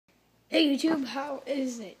Hey YouTube, how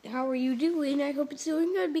is it? How are you doing? I hope it's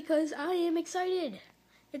doing good because I am excited.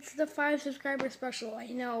 It's the 5 subscriber special. I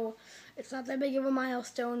know it's not that big of a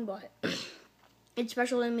milestone, but it's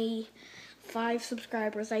special to me. 5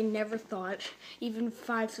 subscribers. I never thought even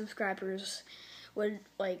 5 subscribers would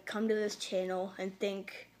come to this channel and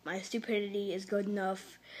think my stupidity is good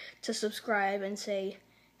enough to subscribe and say,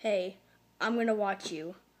 "Hey, I'm gonna watch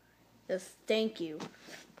you." Just thank you.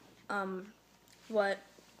 What?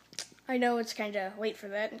 I know it's kind of late for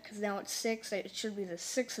that because now it's 6. It should be the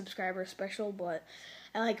 6 subscriber special, but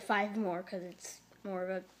I like 5 more because it's more of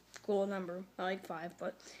a cool number. I like 5,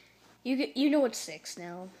 but you know it's 6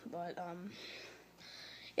 now. But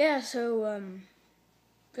yeah. So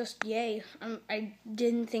just yay. I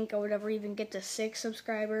didn't think I would ever even get to 6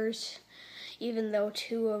 subscribers, even though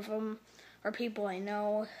 2 of them are people I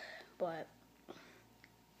know. But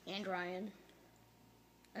and Ryan,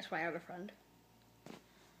 that's my other friend.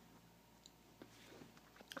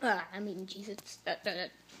 I mean, Jesus.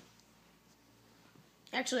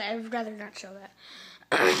 Actually, I would rather not show that.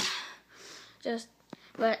 just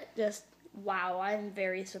wow, I'm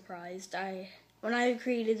very surprised. When I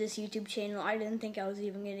created this YouTube channel, I didn't think I was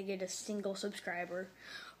even going to get a single subscriber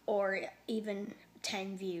or even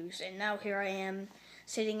 10 views. And now here I am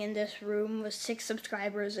sitting in this room with 6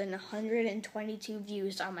 subscribers and 122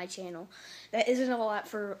 views on my channel. That isn't a lot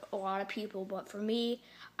for a lot of people, but for me,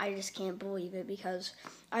 I just can't believe it because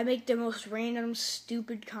I make the most random,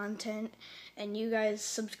 stupid content, and you guys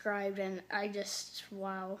subscribed, and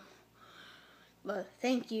wow. But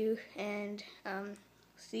thank you, and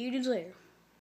see you dudes later.